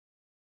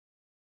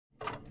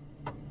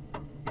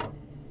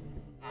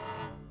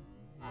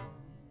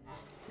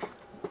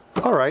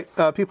All right,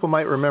 people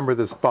might remember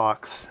this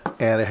box,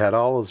 and it had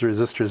all those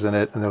resistors in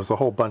it, and there was a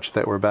whole bunch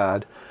that were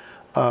bad.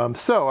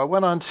 So I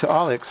went on to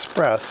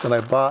AliExpress and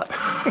I bought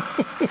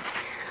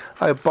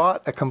I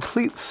bought a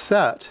complete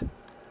set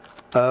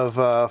of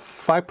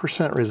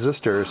 5%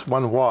 resistors,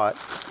 1 watt,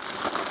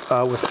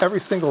 with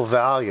every single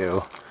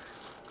value.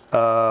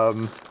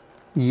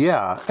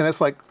 Yeah, and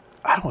it's like,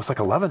 I don't know, it's like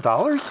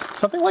 $11,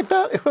 something like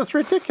that. It was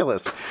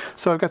ridiculous.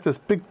 So I've got this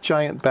big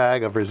giant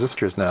bag of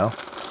resistors now,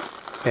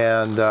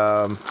 and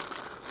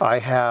I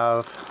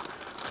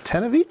have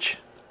 10 of each.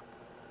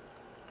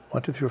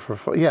 1, 2, 3, 4,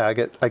 5. Yeah, I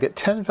get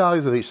 10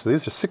 values of each. So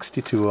these are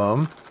 62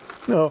 ohm.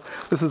 No,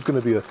 this is going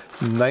to be a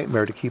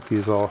nightmare to keep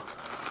these all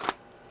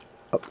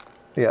up.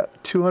 Yeah,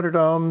 200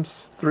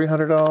 ohms,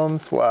 300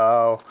 ohms.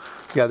 Wow.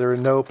 Yeah, they're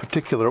in no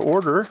particular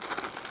order.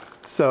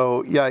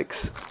 So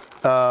yikes.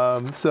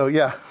 So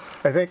yeah,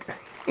 I think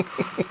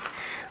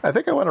I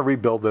think I want to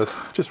rebuild this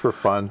just for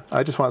fun.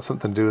 I just want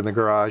something to do in the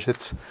garage.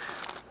 It's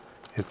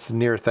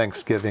near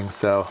Thanksgiving,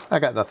 so I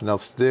got nothing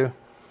else to do.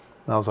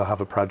 I also have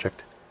a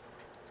project.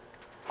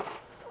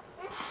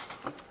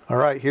 All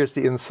right, here's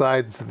the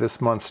insides of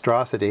this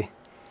monstrosity.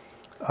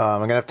 I'm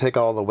gonna have to take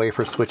all the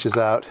wafer switches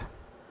out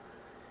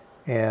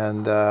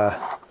and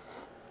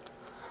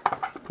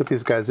put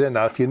these guys in.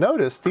 Now, if you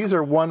notice, these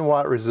are 1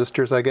 watt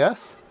resistors, I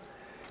guess.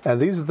 And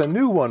these are the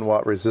new 1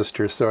 watt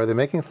resistors. So are they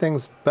making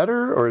things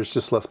better, or is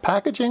just less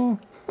packaging?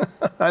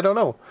 I don't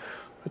know.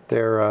 But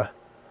they're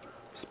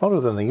smaller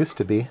than they used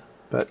to be.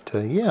 But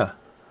yeah,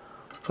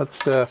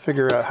 let's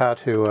figure out how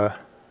to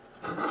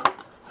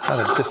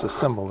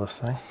disassemble this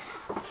thing.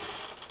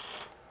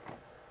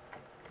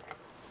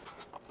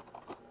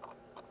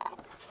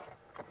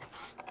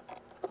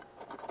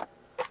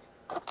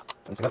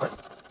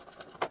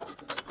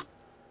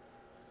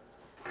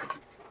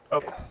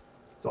 Okay,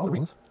 so all the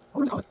rings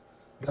are on. Does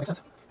that make sense?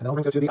 And then all the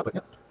rings go to the output.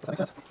 Yeah, does that make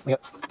sense? We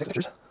got 6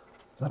 connectors. So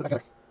now put it back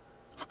together.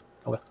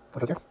 All the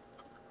goes here.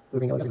 Blue,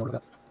 green, yellow, you can order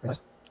that. Very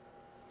nice.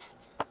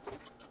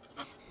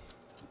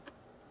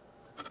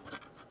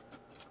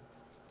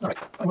 All right,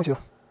 I'm going to.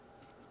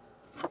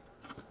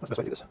 What's the best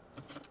way to do this?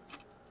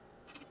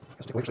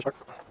 Let's take the wafer switch apart.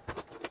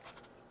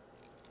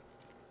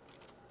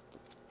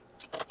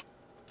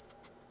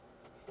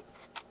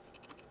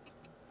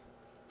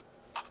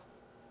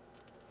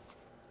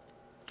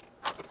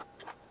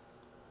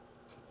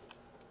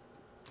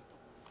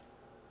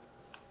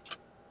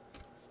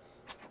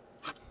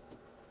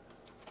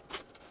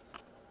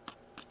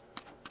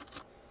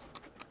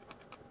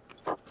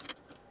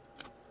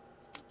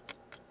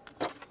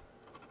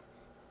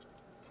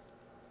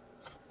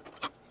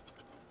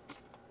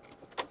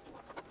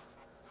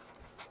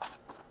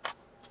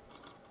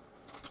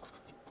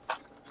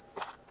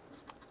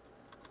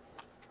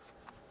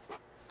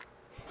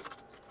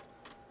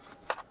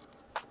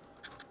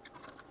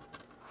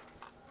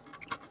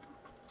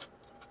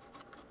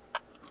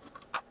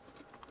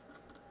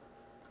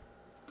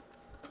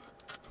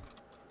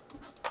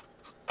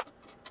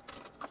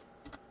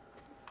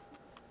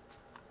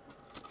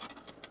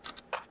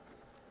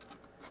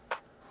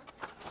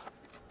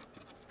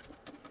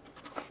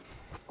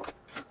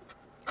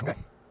 Okay.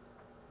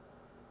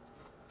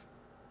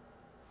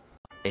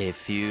 A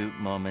few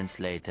moments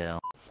later.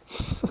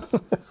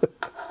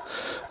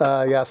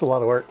 Yeah, it's a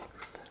lot of work.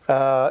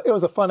 It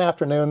was a fun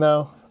afternoon,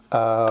 though.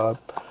 I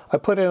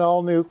put in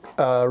all new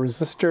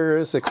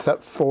resistors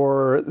except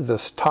for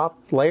this top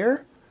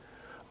layer.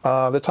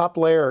 The top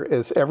layer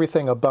is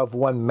everything above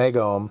 1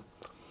 megohm.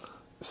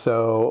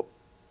 So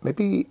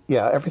maybe,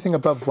 yeah, everything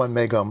above 1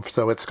 megohm.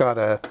 So it's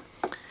got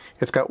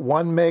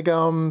 1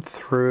 megohm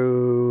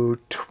through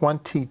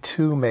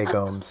 22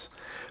 megohms.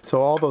 So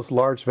all those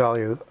large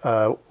values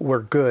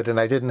were good, and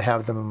I didn't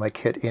have them in my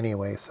kit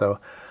anyway, so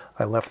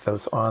I left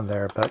those on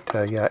there. But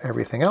yeah,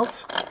 everything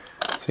else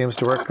seems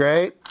to work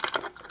great.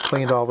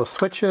 Cleaned all the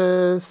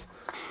switches,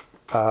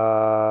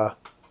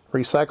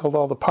 recycled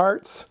all the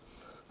parts.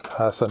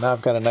 So now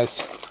I've got a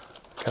nice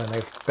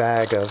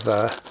bag of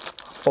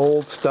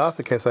old stuff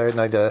in case I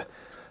need to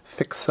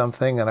fix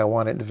something and I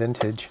want it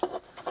vintage.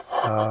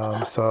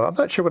 So I'm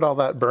not sure what all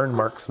that burn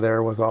marks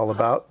there was all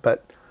about,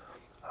 but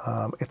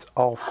it's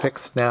all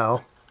fixed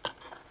now.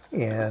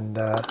 And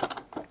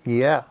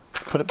yeah,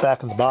 put it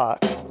back in the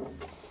box.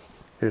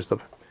 Here's the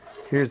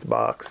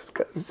box.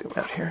 Got to zoom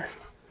out here.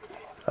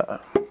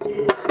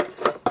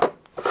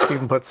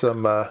 Even put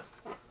some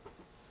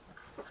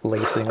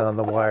lacing on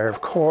the wire, of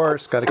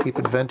course. Got to keep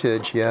it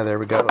vintage. Yeah, there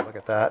we go. Look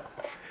at that.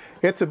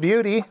 It's a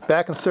beauty.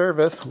 Back in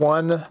service.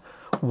 1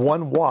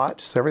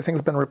 watt. So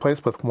everything's been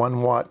replaced with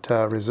 1 watt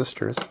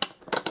resistors.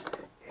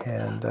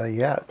 And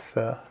yeah, it's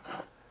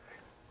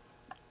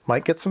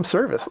might get some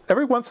service.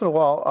 Every once in a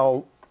while,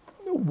 I'll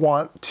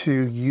want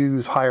to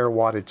use higher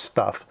wattage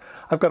stuff.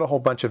 I've got a whole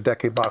bunch of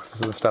decade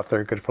boxes and stuff that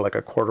are good for like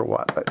a 1/4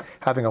 watt, but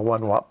having a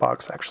 1 watt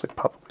box actually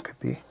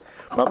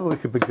probably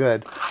could be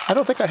good. I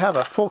don't think I have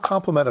a full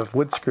complement of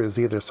wood screws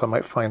either, so I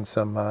might find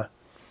some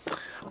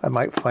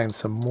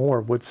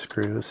more wood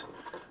screws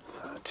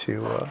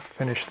to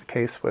finish the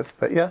case with.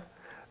 But yeah,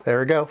 there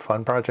we go.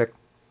 Fun project.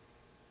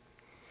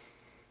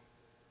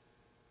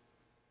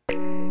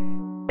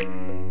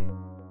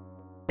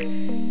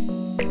 you.